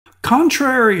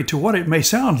Contrary to what it may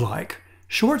sound like,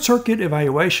 short circuit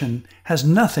evaluation has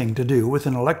nothing to do with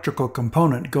an electrical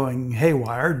component going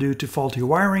haywire due to faulty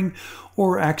wiring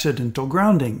or accidental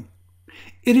grounding.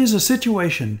 It is a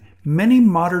situation many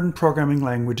modern programming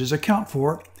languages account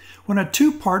for when a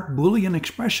two-part Boolean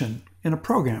expression in a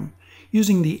program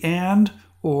using the AND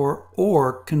or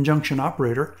OR conjunction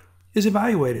operator is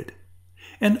evaluated,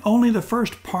 and only the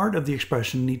first part of the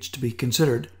expression needs to be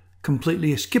considered,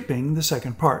 completely skipping the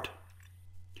second part.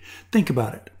 Think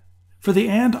about it. For the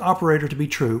AND operator to be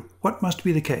true, what must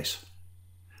be the case?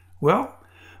 Well,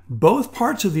 both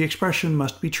parts of the expression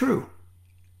must be true.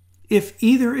 If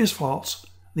either is false,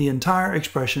 the entire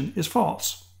expression is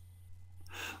false.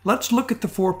 Let's look at the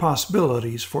four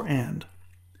possibilities for AND.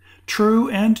 True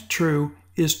and true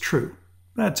is true.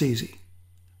 That's easy.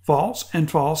 False and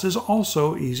false is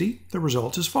also easy. The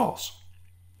result is false.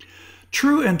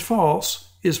 True and false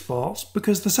is false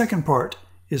because the second part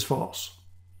is false.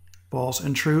 False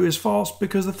and true is false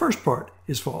because the first part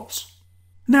is false.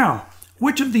 Now,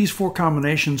 which of these four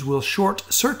combinations will short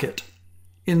circuit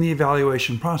in the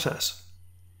evaluation process?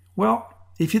 Well,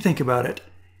 if you think about it,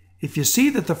 if you see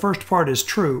that the first part is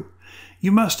true,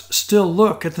 you must still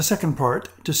look at the second part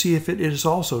to see if it is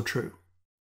also true.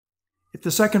 If the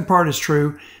second part is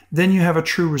true, then you have a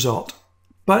true result.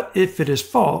 But if it is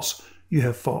false, you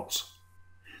have false.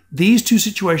 These two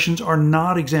situations are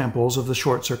not examples of the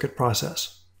short circuit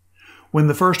process. When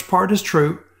the first part is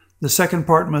true, the second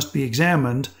part must be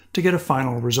examined to get a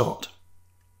final result.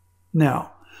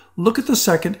 Now, look at the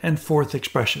second and fourth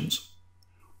expressions.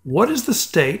 What is the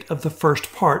state of the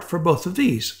first part for both of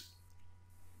these?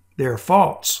 They are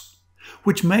false,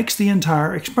 which makes the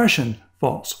entire expression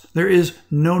false. There is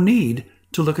no need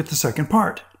to look at the second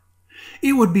part.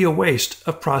 It would be a waste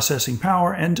of processing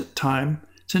power and time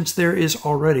since there is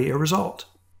already a result.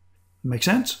 Make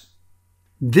sense?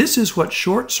 This is what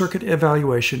short circuit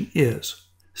evaluation is,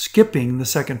 skipping the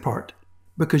second part,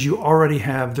 because you already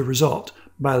have the result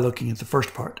by looking at the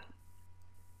first part.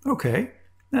 Okay,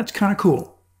 that's kind of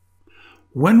cool.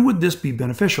 When would this be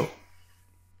beneficial?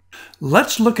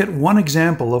 Let's look at one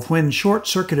example of when short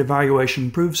circuit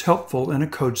evaluation proves helpful in a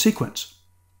code sequence.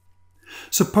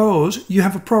 Suppose you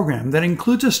have a program that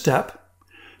includes a step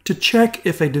to check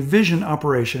if a division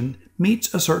operation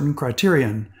meets a certain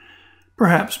criterion,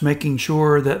 perhaps making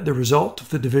sure that the result of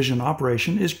the division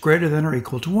operation is greater than or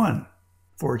equal to 1,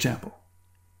 for example.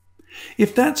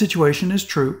 If that situation is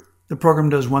true, the program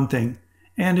does one thing,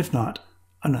 and if not,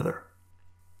 another.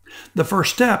 The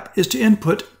first step is to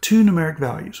input two numeric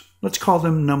values. Let's call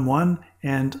them num1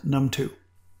 and num2.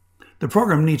 The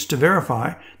program needs to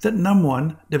verify that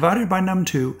num1 divided by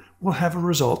num2 will have a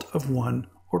result of 1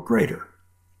 or greater.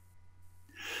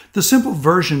 The simple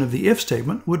version of the if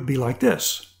statement would be like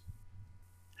this.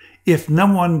 If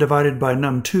num1 divided by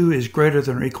num2 is greater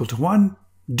than or equal to 1,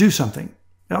 do something.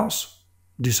 Else,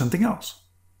 do something else.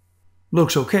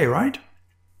 Looks okay, right?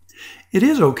 It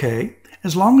is okay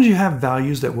as long as you have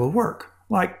values that will work,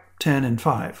 like 10 and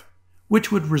 5,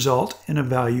 which would result in a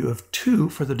value of 2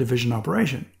 for the division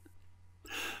operation.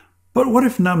 But what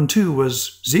if num2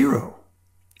 was 0?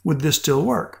 Would this still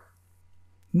work?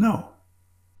 No.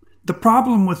 The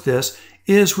problem with this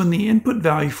is when the input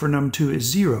value for num2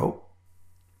 is 0,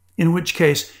 in which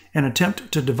case an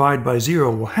attempt to divide by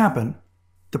 0 will happen,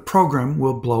 the program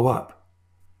will blow up.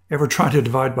 Ever try to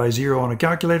divide by 0 on a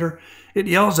calculator? It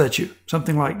yells at you,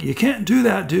 something like, "You can't do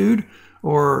that, dude,"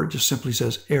 or just simply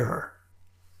says error.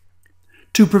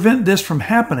 To prevent this from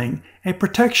happening, a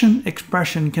protection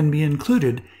expression can be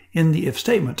included in the if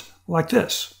statement, like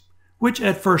this, which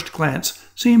at first glance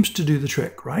seems to do the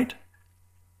trick, right?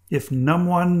 If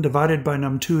num1 divided by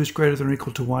num2 is greater than or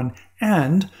equal to 1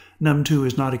 and num2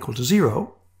 is not equal to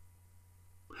 0,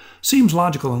 seems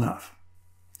logical enough.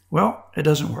 Well, it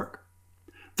doesn't work.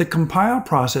 The compile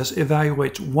process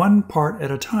evaluates one part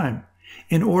at a time,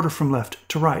 in order from left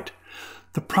to right.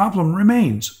 The problem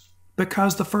remains,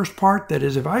 because the first part that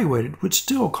is evaluated would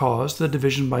still cause the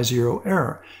division by 0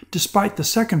 error, despite the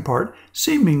second part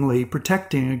seemingly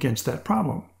protecting against that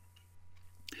problem.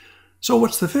 So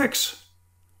what's the fix?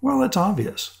 Well, it's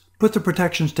obvious. Put the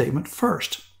protection statement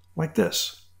first, like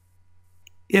this.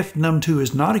 If num2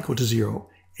 is not equal to 0,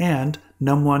 and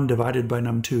num1 divided by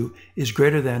num2 is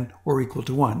greater than or equal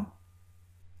to 1,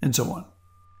 and so on.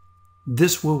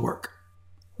 This will work.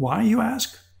 Why, you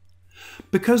ask?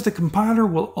 Because the compiler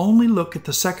will only look at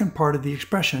the second part of the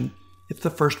expression if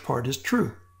the first part is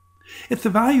true. If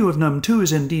the value of num2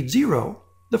 is indeed 0,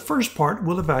 the first part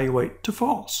will evaluate to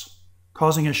false,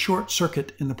 causing a short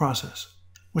circuit in the process,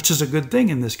 which is a good thing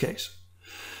in this case.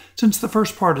 Since the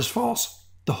first part is false,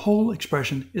 the whole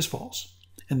expression is false.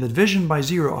 and the division by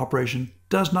zero operation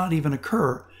does not even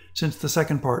occur since the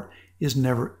second part is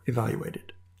never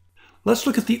evaluated. Let's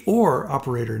look at the OR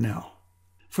operator now.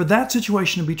 For that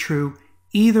situation to be true,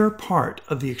 either part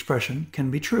of the expression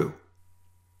can be true.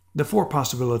 The four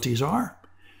possibilities are: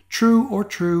 true or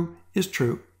true is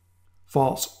true,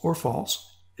 false or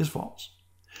false is false.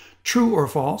 True or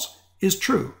false is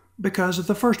true because of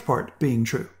the first part being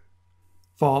true.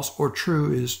 False or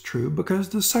true is true because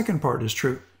the second part is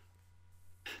true.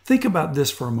 Think about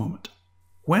this for a moment.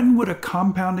 When would a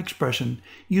compound expression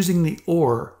using the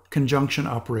OR conjunction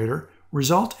operator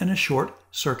result in a short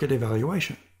circuit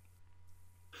evaluation?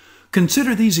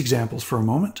 Consider these examples for a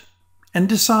moment and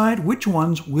decide which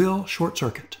ones will short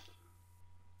circuit.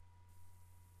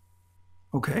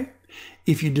 Okay,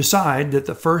 if you decide that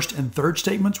the first and third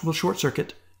statements will short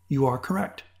circuit, you are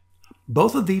correct.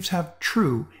 Both of these have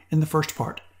true in the first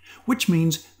part, which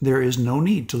means there is no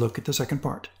need to look at the second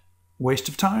part. Waste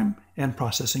of time and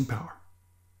processing power.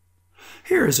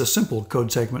 Here is a simple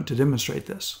code segment to demonstrate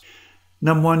this.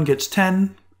 num1 gets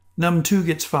 10, num2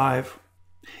 gets 5.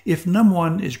 If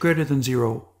num1 is greater than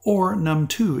 0 or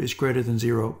num2 is greater than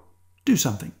 0, do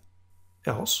something.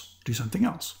 Else, do something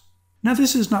else. Now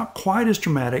this is not quite as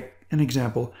dramatic an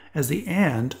example as the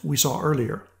AND we saw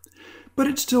earlier, but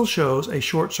it still shows a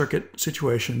short circuit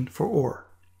situation for OR.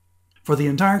 For the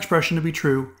entire expression to be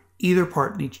true, either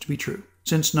part needs to be true.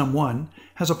 Since num1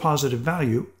 has a positive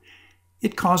value,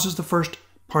 it causes the first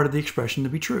part of the expression to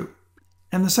be true,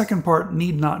 and the second part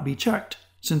need not be checked,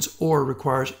 since OR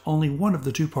requires only one of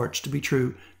the two parts to be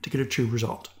true to get a true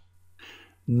result.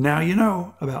 Now you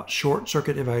know about short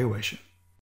circuit evaluation.